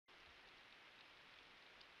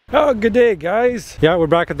Oh, good day, guys. Yeah, we're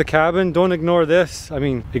back at the cabin. Don't ignore this. I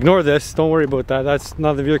mean, ignore this. Don't worry about that. That's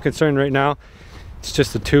not of your concern right now. It's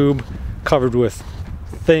just a tube covered with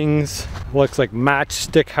things. Looks like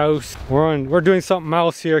matchstick house. We're doing something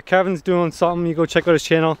else here. Kevin's doing something. You go check out his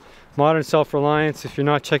channel, Modern Self-Reliance. If you're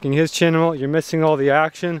not checking his channel, you're missing all the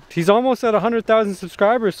action. He's almost at 100,000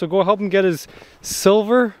 subscribers, so go help him get his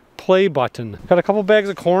silver play button. Got a couple bags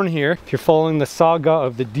of corn here. If you're following the saga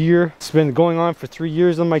of the deer, it's been going on for 3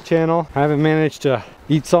 years on my channel. I haven't managed to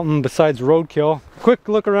eat something besides roadkill. Quick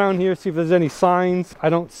look around here, see if there's any signs. I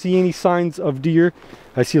don't see any signs of deer.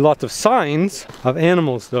 I see lots of signs of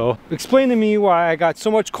animals though. Explain to me why I got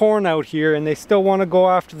so much corn out here and they still want to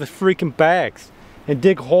go after the freaking bags and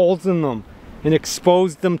dig holes in them and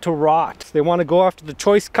expose them to rot. They want to go after the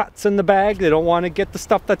choice cuts in the bag. They don't want to get the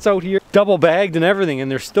stuff that's out here double bagged and everything,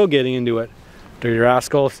 and they're still getting into it. Dirty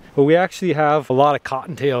rascals. But we actually have a lot of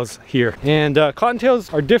cottontails here, and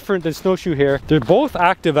cottontails are different than snowshoe hare. They're both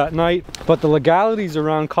active at night, but the legalities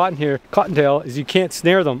around cottontail is you can't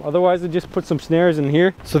snare them. Otherwise, they just put some snares in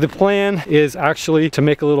here. So the plan is actually to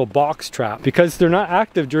make a little box trap. Because they're not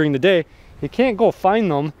active during the day, you can't go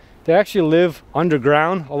find them. They actually live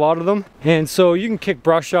underground, a lot of them. And so you can kick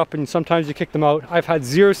brush up and sometimes you kick them out. I've had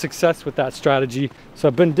zero success with that strategy. So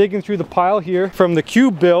I've been digging through the pile here from the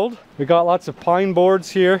cube build. We got lots of pine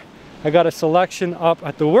boards here. I got a selection up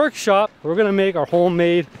at the workshop. We're gonna make our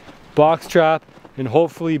homemade box trap and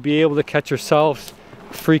hopefully be able to catch ourselves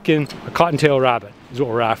a cottontail rabbit is what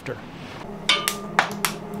we're after.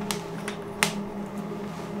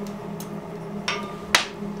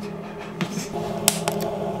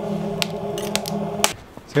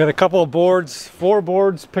 So I got a couple of boards, 4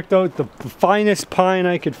 boards, picked out the finest pine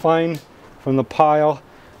I could find from the pile.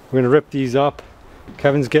 We're gonna rip these up.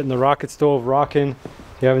 Kevin's getting the rocket stove rocking.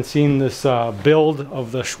 If you haven't seen this build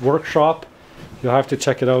of the workshop, you'll have to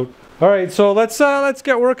check it out. All right, so let's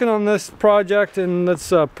get working on this project and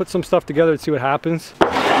let's put some stuff together and see what happens.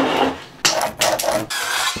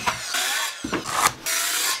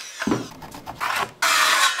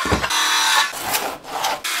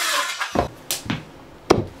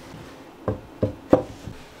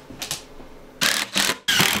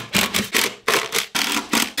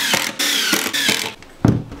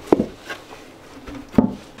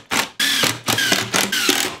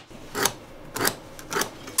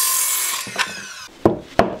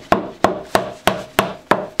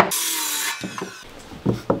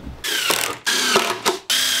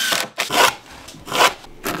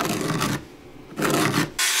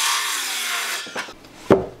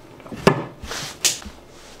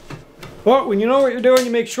 Well, when you know what you're doing,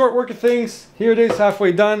 you make short work of things. Here it is,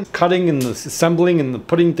 halfway done. Cutting and the assembling and the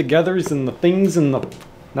putting togethers and the things and the...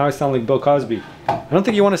 Now I sound like Bill Cosby. I don't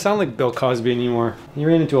think you want to sound like Bill Cosby anymore. He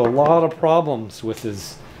ran into a lot of problems with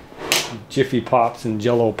his Jiffy Pops and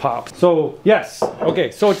Jello Pops. So, yes.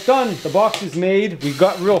 Okay, so it's done. The box is made. We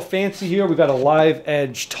got real fancy here. We got a live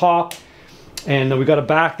edge top. And we got a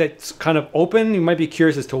back that's kind of open. You might be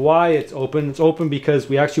curious as to why it's open. It's open because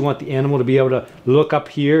we actually want the animal to be able to look up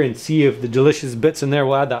here and see if the delicious bits in there.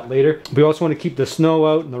 We'll add that later. We also want to keep the snow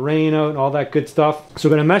out and the rain out and all that good stuff. So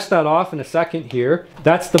we're going to mesh that off in a second here.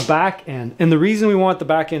 That's the back end. And the reason we want the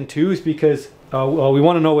back end too is because well, we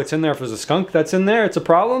want to know what's in there. If there's a skunk that's in there, it's a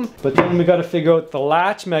problem. But then we got to figure out the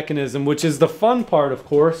latch mechanism, which is the fun part, of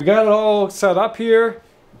course. We got it all set up here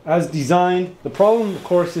as designed. The problem, of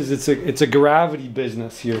course, is it's a gravity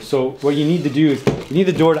business here. So what you need to do is you need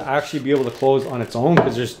the door to actually be able to close on its own,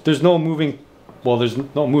 because there's no moving, well, there's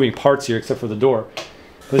no moving parts here except for the door.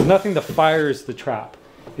 There's nothing that fires the trap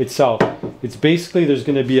itself. It's basically, there's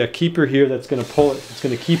going to be a keeper here that's going to pull it. It's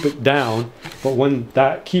going to keep it down. But when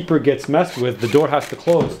that keeper gets messed with, the door has to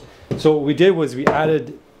close. So what we did was we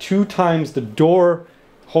added 2 times the door,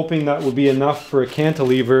 hoping that would be enough for a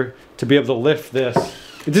cantilever to be able to lift this.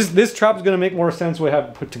 This trap is going to make more sense when I have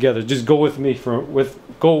it put together. Just go with me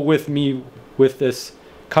go with me with this.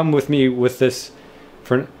 Come with me with this.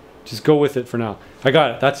 Just go with it for now. I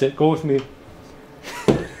got it. That's it. Go with me.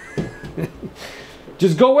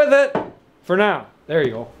 Just go with it for now. There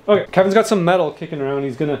you go. Okay, Kevin's got some metal kicking around.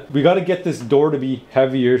 We got to get this door to be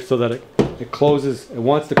heavier so that it closes. It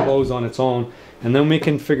wants to close on its own, and then we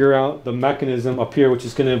can figure out the mechanism up here, which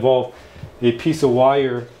is going to involve a piece of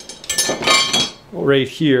wire right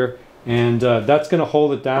here, and that's going to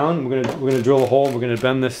hold it down. We're gonna drill a hole. We're going to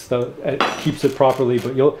bend this so it keeps it properly.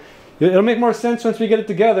 But it'll make more sense once we get it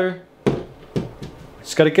together.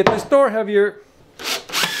 Just got to get this door heavier.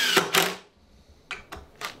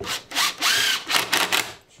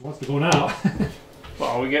 She wants to go now.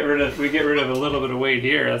 Well, we get rid of a little bit of weight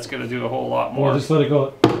here. That's going to do a whole lot more. Well, just let it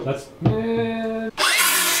go. That's.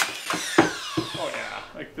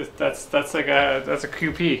 That's like that's a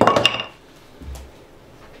QP.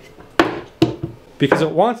 Because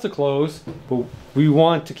it wants to close, but we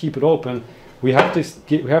want to keep it open. We have to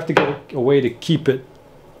get a way to keep it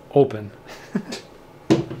open.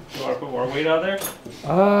 You want to put more weight on there?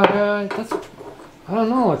 That's, I don't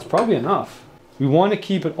know, it's probably enough. We want to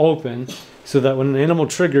keep it open so that when an animal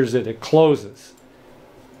triggers it, it closes.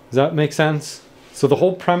 Does that make sense? So the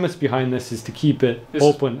whole premise behind this is to keep it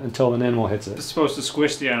open until an animal hits it. It's supposed to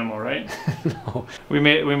squish the animal, right? No. We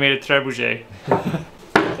made a trebuchet.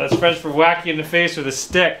 That's French for whack you in the face with a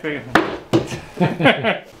stick. Look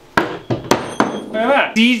at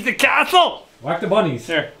that. Seize the castle! Whack the bunnies.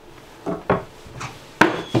 There.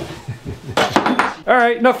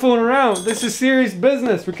 Alright, enough fooling around. This is serious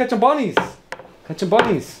business. We're catching bunnies. Catching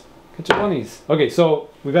bunnies. Catching bunnies. Okay, so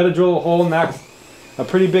we got to drill a hole next. A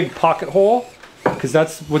pretty big pocket hole. Because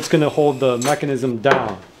that's what's going to hold the mechanism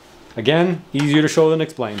down. Again, easier to show than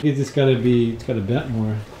explain. It's got to bend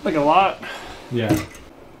more. Like a lot. Yeah.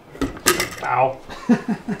 Ow.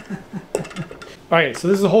 Alright, so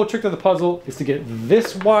this is the whole trick of the puzzle, is to get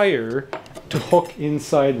this wire to hook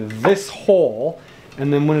inside this hole,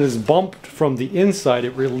 and then when it is bumped from the inside,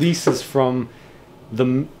 it releases from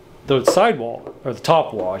the side wall, or the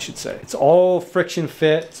top wall, I should say. It's all friction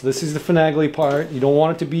fit, so this is the finagly part. You don't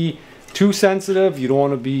want it to be too sensitive, you don't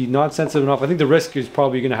want to be not sensitive enough. I think the risk is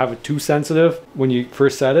probably going to have it too sensitive when you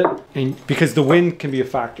first set it, and because the wind can be a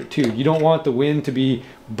factor too. You don't want the wind to be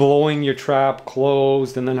blowing your trap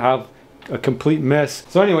closed and then have a complete miss.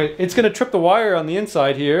 So anyway, it's going to trip the wire on the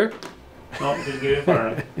inside here. Oh, he's getting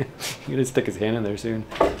far. He's going to stick his hand in there soon.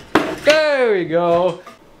 There we go.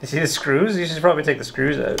 You see the screws? You should probably take the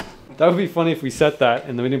screws out. That would be funny if we set that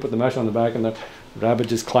and then we didn't put the mesh on the back and the rabbit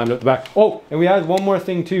just climbed up the back. Oh, and we had one more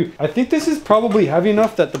thing too. I think this is probably heavy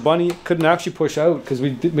enough that the bunny couldn't actually push out, because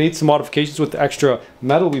we made some modifications with the extra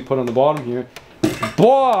metal we put on the bottom here.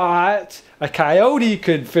 But a coyote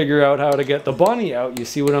could figure out how to get the bunny out. You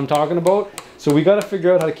see what I'm talking about? So we got to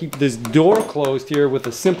figure out how to keep this door closed here with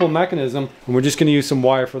a simple mechanism, and we're just going to use some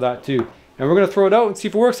wire for that too. And we're going to throw it out and see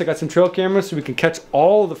if it works. I got some trail cameras so we can catch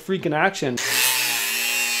all the freaking action.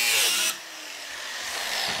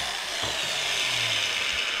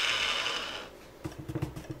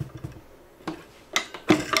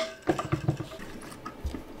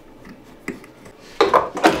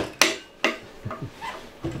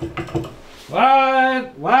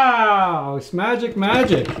 What? Wow, it's magic.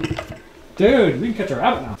 Dude, we can catch a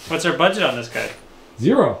rabbit now. What's our budget on this guy?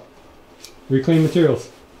 0. Reclaim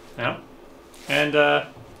materials. Yeah. And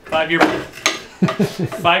 5-year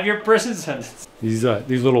 5-year prison sentence. These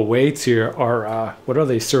little weights here are what are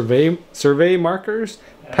they? Survey markers?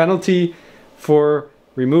 Yeah. Penalty for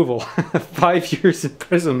removal. 5 years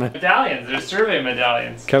imprisonment. Medallions. They're survey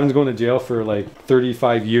medallions. Kevin's going to jail for like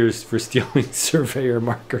 35 years for stealing surveyor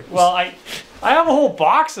markers. Well, I have a whole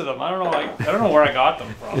box of them. I don't know where I got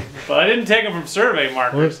them from, but I didn't take them from survey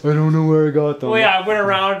markers. I don't know where I got them. Well, yeah, I went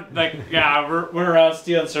around went around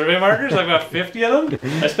stealing survey markers. I've got 50 of them.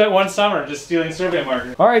 I spent one summer just stealing survey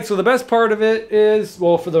markers. All right, so the best part of it is,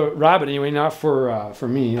 well, for the rabbit anyway, not for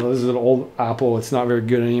me. You know, this is an old apple. It's not very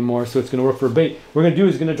good anymore, so it's going to work for a bait. What we're going to do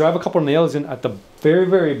is going to drive a couple of nails in at the very,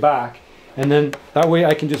 very back, and then that way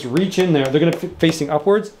I can just reach in there. They're going to be facing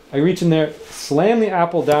upwards. I reach in there, slam the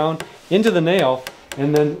apple down into the nail,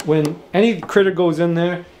 and then when any critter goes in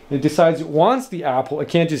there and it decides it wants the apple, it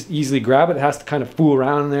can't just easily grab it. It has to kind of fool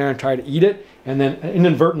around in there and try to eat it, and then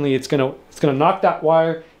inadvertently it's gonna knock that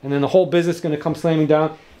wire, and then the whole business is gonna come slamming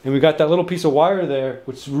down. And we got that little piece of wire there,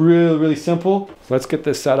 which is really, really simple. So let's get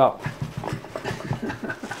this set up.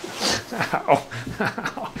 Ow.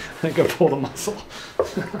 I think I pulled a muscle.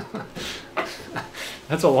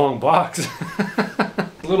 That's a long box.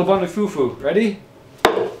 Little bunny foo-foo, ready?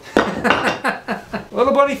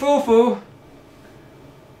 Little bunny foo-foo.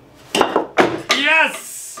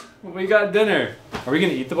 Yes! We got dinner. Are we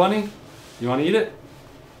gonna eat the bunny? You wanna eat it?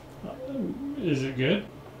 Is it good?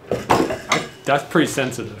 That's pretty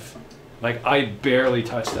sensitive. Like, I barely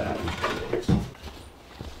touched that.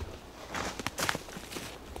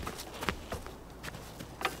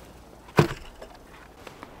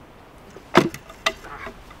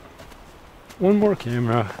 One more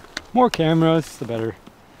camera. More cameras, the better.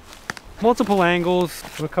 Multiple angles.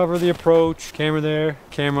 We'll cover the approach. Camera there.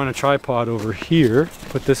 Camera on a tripod over here.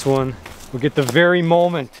 Put this one. We'll get the very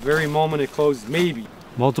moment it closes, maybe.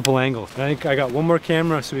 Multiple angles. I think I got one more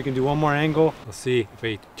camera so we can do one more angle. We'll see if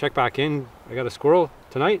we check back in. I got a squirrel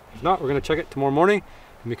tonight. If not, we're gonna check it tomorrow morning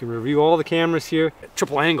and we can review all the cameras here.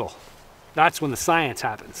 Triple angle. That's when the science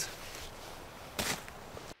happens.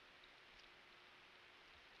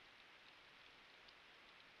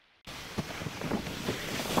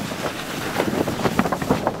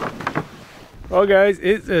 Well guys,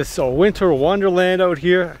 it is a winter wonderland out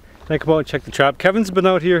here. I come out and check the trap. Kevin's been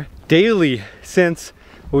out here daily since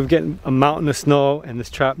we've gotten a mountain of snow and this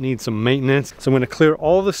trap needs some maintenance. So I'm gonna clear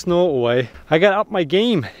all the snow away. I got up my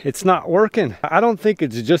game. It's not working. I don't think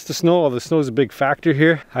it's just the snow, although the snow is a big factor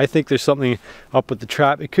here. I think there's something up with the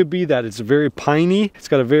trap. It could be that it's very piney. It's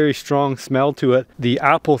got a very strong smell to it. The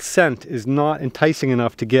apple scent is not enticing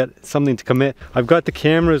enough to get something to commit. I've got the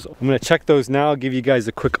cameras. I'm gonna check those now, give you guys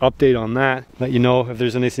a quick update on that, let you know if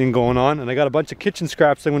there's anything going on. And I got a bunch of kitchen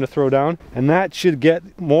scraps I'm gonna throw down, and that should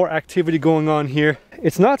get more activity going on here.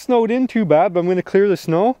 It's not snowed in too bad, but I'm gonna clear the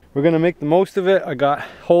snow. We're gonna make the most of it. I got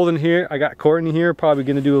Holden here, I got Courtney here, probably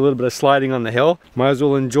gonna do a little bit of sliding on the hill. Might as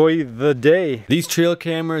well enjoy the day. These trail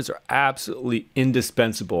cameras are absolutely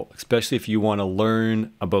indispensable, especially if you wanna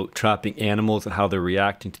learn about trapping animals and how they're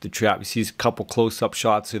reacting to the trap. You see a couple close-up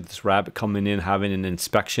shots of this rabbit coming in, having an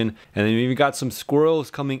inspection. And then we've got some squirrels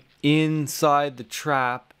coming inside the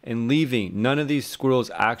trap and leaving. None of these squirrels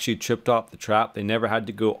actually tripped off the trap. They never had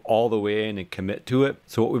to go all the way in and commit to it.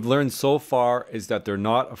 So what we've learned so far is that they're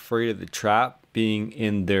not afraid of the trap being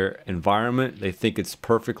in their environment. They think it's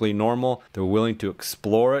perfectly normal. They're willing to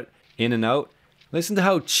explore it in and out. Listen to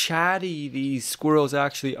how chatty these squirrels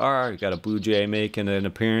actually are. You got a blue jay making an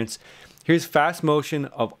appearance. Here's fast motion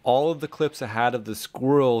of all of the clips I had of the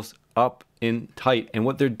squirrels up in tight. And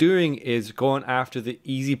what they're doing is going after the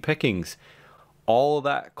easy pickings. All of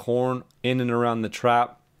that corn in and around the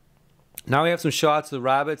trap. Now we have some shots of the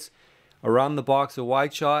rabbits around the box of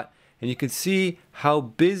wide shot, and you can see how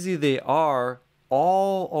busy they are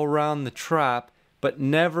all around the trap, but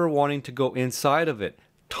never wanting to go inside of it.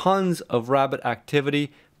 Tons of rabbit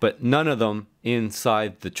activity, but none of them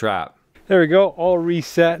inside the trap. There we go, all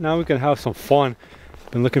reset. Now we can have some fun.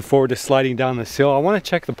 Been looking forward to sliding down this hill. I want to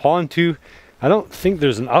check the pond too. I don't think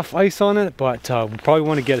there's enough ice on it, but we probably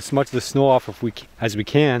want to get as much of the snow off as we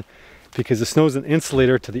can, because the snow is an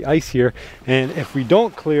insulator to the ice here. And if we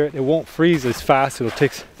don't clear it, it won't freeze as fast. It'll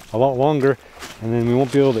take a lot longer, and then we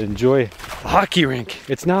won't be able to enjoy the hockey rink.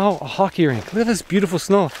 It's now a hockey rink. Look at this beautiful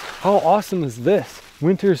snow. How awesome is this?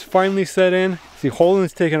 Winter's finally set in. See,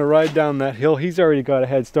 Holden's taking a ride down that hill. He's already got a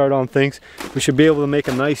head start on things. We should be able to make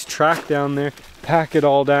a nice track down there, pack it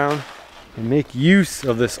all down, and make use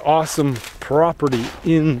of this awesome property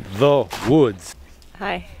in the woods.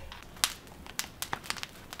 Hi.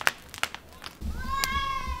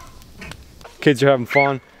 Kids are having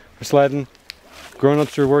fun. We're sledding.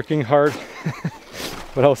 Grown-ups are working hard.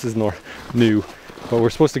 What else is new? But we're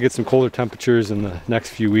supposed to get some colder temperatures in the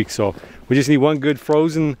next few weeks, so we just need one good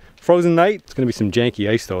frozen night. It's gonna be some janky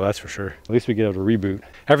ice though, that's for sure. At least we get able to reboot.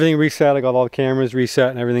 Everything reset, I got all the cameras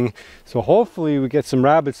reset and everything. So hopefully we get some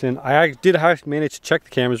rabbits in. I did manage to check the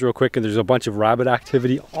cameras real quick, and there's a bunch of rabbit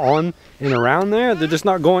activity on and around there. They're just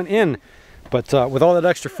not going in. But with all that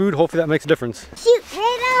extra food, hopefully that makes a difference. Shoot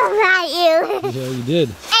right over at you. Yeah, you did.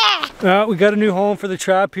 We got a new home for the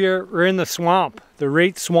trap here. We're in the swamp, the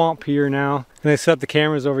rate swamp here now. And I set up the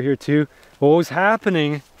cameras over here too. What was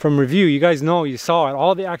happening from review, you guys know, you saw it,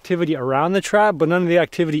 all the activity around the trap, but none of the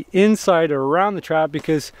activity inside or around the trap,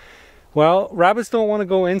 because, well, rabbits don't want to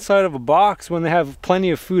go inside of a box when they have plenty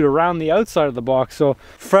of food around the outside of the box. So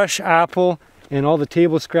fresh apple and all the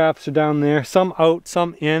table scraps are down there, some out,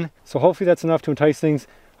 some in. So hopefully that's enough to entice things.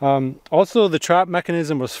 Also, the trap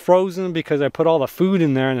mechanism was frozen because I put all the food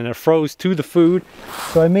in there and then it froze to the food.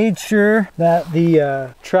 So I made sure that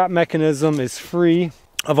the trap mechanism is free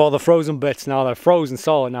of all the frozen bits. Now they're frozen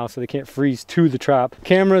solid now, so they can't freeze to the trap.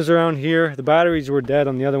 Cameras around here, the batteries were dead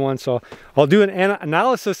on the other one, so I'll do an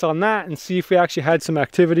analysis on that and see if we actually had some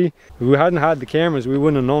activity. If we hadn't had the cameras, we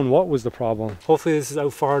wouldn't have known what was the problem. Hopefully this is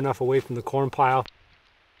out far enough away from the corn pile.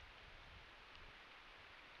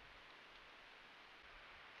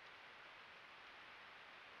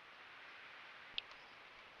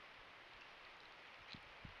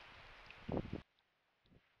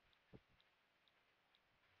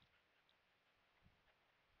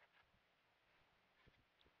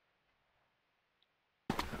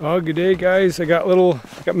 Oh, good day guys. I got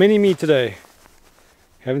mini me today.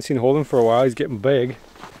 Haven't seen Holden for a while, he's getting big.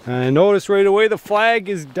 And I noticed right away the flag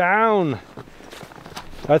is down.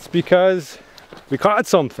 That's because we caught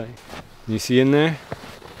something. You see in there?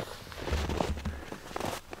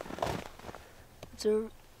 It's a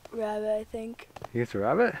rabbit, I think. You think it's a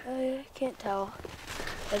rabbit? I can't tell.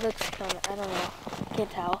 It looks kind of, I don't know. Can't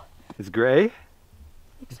tell. It's gray?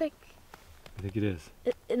 Looks like... I think it is.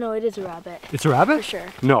 No, it is a rabbit. It's a rabbit? For sure.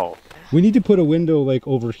 No. We need to put a window like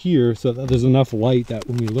over here so that there's enough light that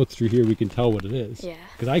when we look through here we can tell what it is. Yeah.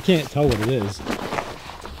 Because I can't tell what it is.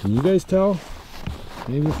 Can you guys tell?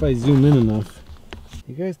 Maybe if I zoom in enough.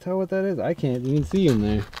 You guys tell what that is? I can't even see in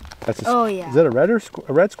there. That's a, Oh yeah. Is that a red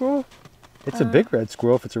squirrel? It's a big red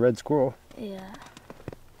squirrel if it's a red squirrel. Yeah.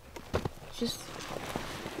 Just.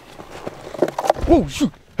 Oh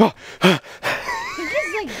shoot! He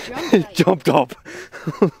just like jumped. It jumped up.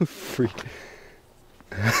 Freak.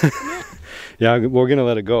 Yeah, we're gonna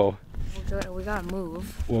let it go. We gotta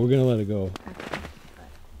move. Well, we're gonna let it go. Okay.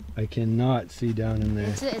 I cannot see down in there.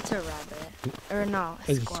 It's a rabbit. Or no,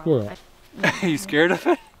 a It's squirrel. a squirrel. Are you scared of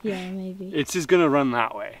it? Yeah, maybe. It's just gonna run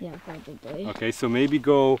that way. Yeah, probably. Okay, so maybe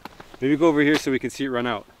go over here so we can see it run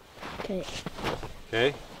out. Okay.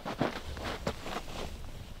 Okay.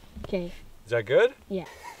 Okay. Is that good? Yeah.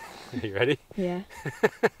 You ready? Yeah.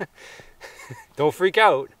 Don't freak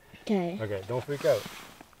out. Okay. Okay, don't freak out.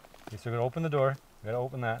 Okay, so we're gonna open the door. We gotta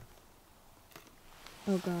open that.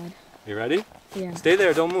 Oh God. You ready? Yeah. Stay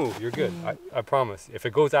there. Don't move. You're good. I promise. If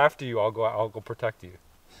it goes after you, I'll go protect you.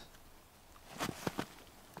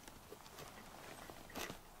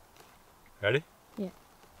 Ready? Yeah.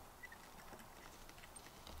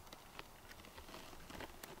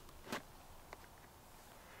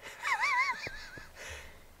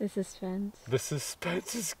 The suspense. The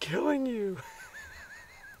suspense is killing you.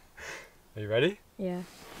 Are you ready? Yeah.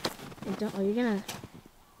 Are you gonna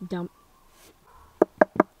dump?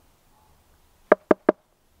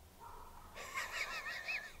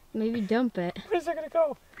 Maybe dump it. Where's it gonna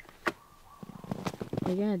go?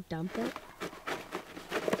 Are you gonna dump it?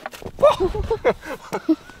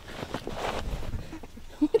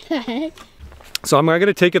 What the heck? So I'm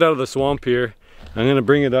gonna take it out of the swamp here. I'm gonna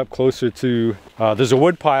bring it up closer to, there's a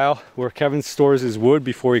wood pile where Kevin stores his wood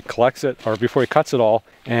before he collects it, or before he cuts it all.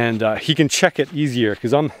 And he can check it easier,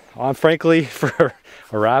 because I'm frankly, for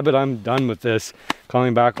a rabbit, I'm done with this,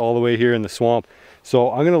 coming back all the way here in the swamp.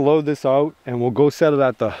 So I'm gonna load this out and we'll go set it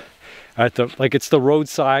at the, like it's the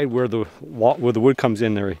roadside where the wood comes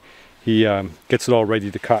in there. He gets it all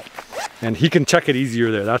ready to cut. And he can check it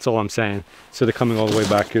easier there, that's all I'm saying. Instead of coming all the way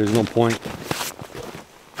back here, there's no point.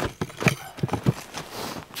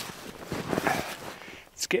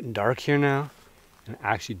 It's getting dark here now, and it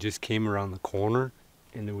actually just came around the corner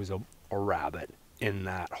and there was a rabbit in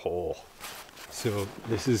that hole. So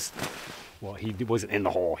this is, well, he wasn't in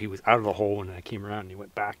the hole, he was out of the hole and I came around and he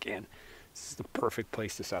went back in. This is the perfect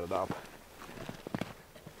place to set it up.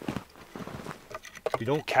 If we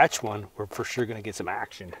don't catch one, we're for sure gonna get some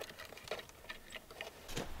action.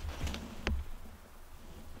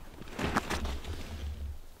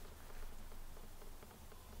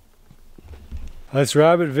 This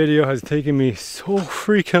rabbit video has taken me so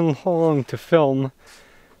freaking long to film.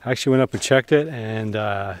 I actually went up and checked it, and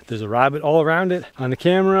there's a rabbit all around it on the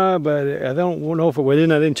camera, but I don't know if it went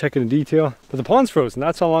in. I didn't check it in detail. But the pond's frozen,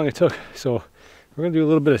 that's how long it took. So we're gonna do a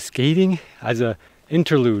little bit of skating as a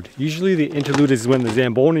interlude. Usually the interlude is when the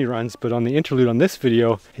Zamboni runs, but on the interlude on this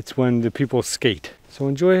video, it's when the people skate. So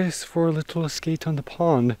enjoy us for a little skate on the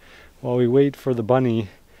pond while we wait for the bunny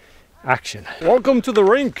action. Welcome to the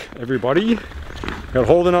rink, everybody. Got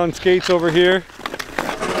holding on skates over here.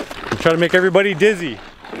 I'm trying to make everybody dizzy.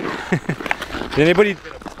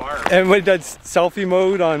 Everybody does selfie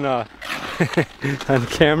mode on on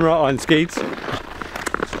camera on skates. I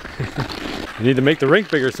need to make the rink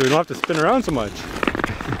bigger so we don't have to spin around so much.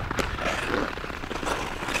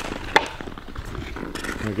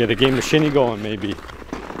 We'll get a game of shinny going maybe.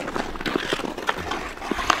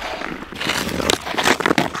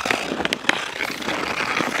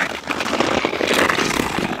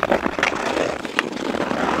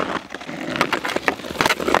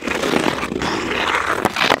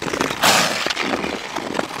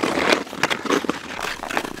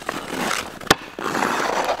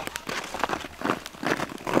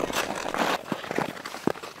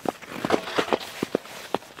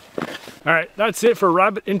 All right, that's it for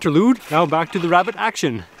rabbit interlude. Now back to the rabbit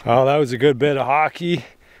action. Oh, that was a good bit of hockey,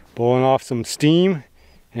 blowing off some steam,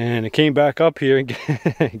 and it came back up here. And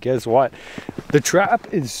guess what? The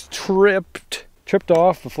trap is tripped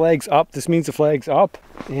off. The flag's up. This means the flag's up,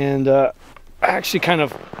 and I actually kind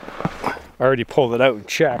of already pulled it out and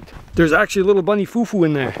checked. There's actually a little bunny foo-foo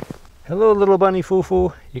in there. Hello, little bunny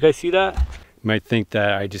foo-foo. You guys see that? You might think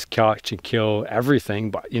that I just catch and kill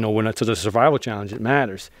everything, but you know, when it's a survival challenge, it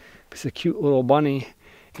matters. It's a cute little bunny,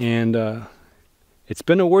 and it's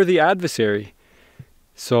been a worthy adversary.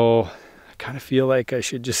 So I kind of feel like I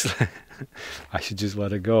should just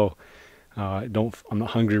let it go. I'm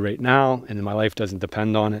not hungry right now, and my life doesn't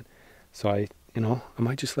depend on it. So I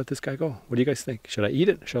might just let this guy go. What do you guys think? Should I eat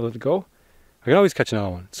it? Should I let it go? I can always catch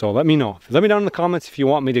another one. So let me know. Let me down in the comments if you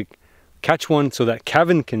want me to catch one so that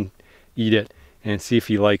Kevin can eat it and see if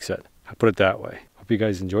he likes it. I'll put it that way. Hope you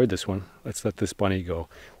guys enjoyed this one. Let's let this bunny go.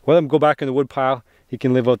 Let him go back in the wood pile. He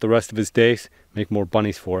can live out the rest of his days, make more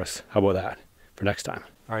bunnies for us. How about that for next time?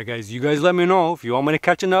 All right, guys, you guys let me know if you want me to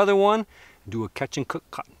catch another one, do a catch and cook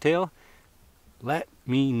cottontail. Let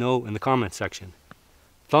me know in the comment section.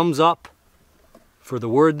 Thumbs up for the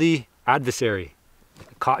worthy adversary,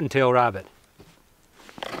 the cottontail rabbit.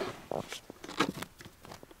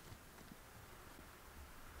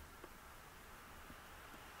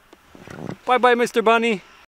 Bye-bye, Mr. Bunny.